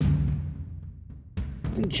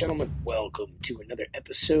Ladies and gentlemen, welcome to another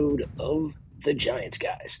episode of The Giants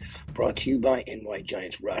Guys, brought to you by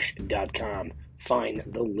nygiantsrush.com. Find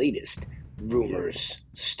the latest rumors,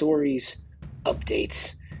 stories,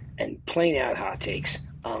 updates, and plain out hot takes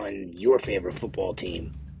on your favorite football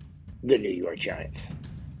team, the New York Giants.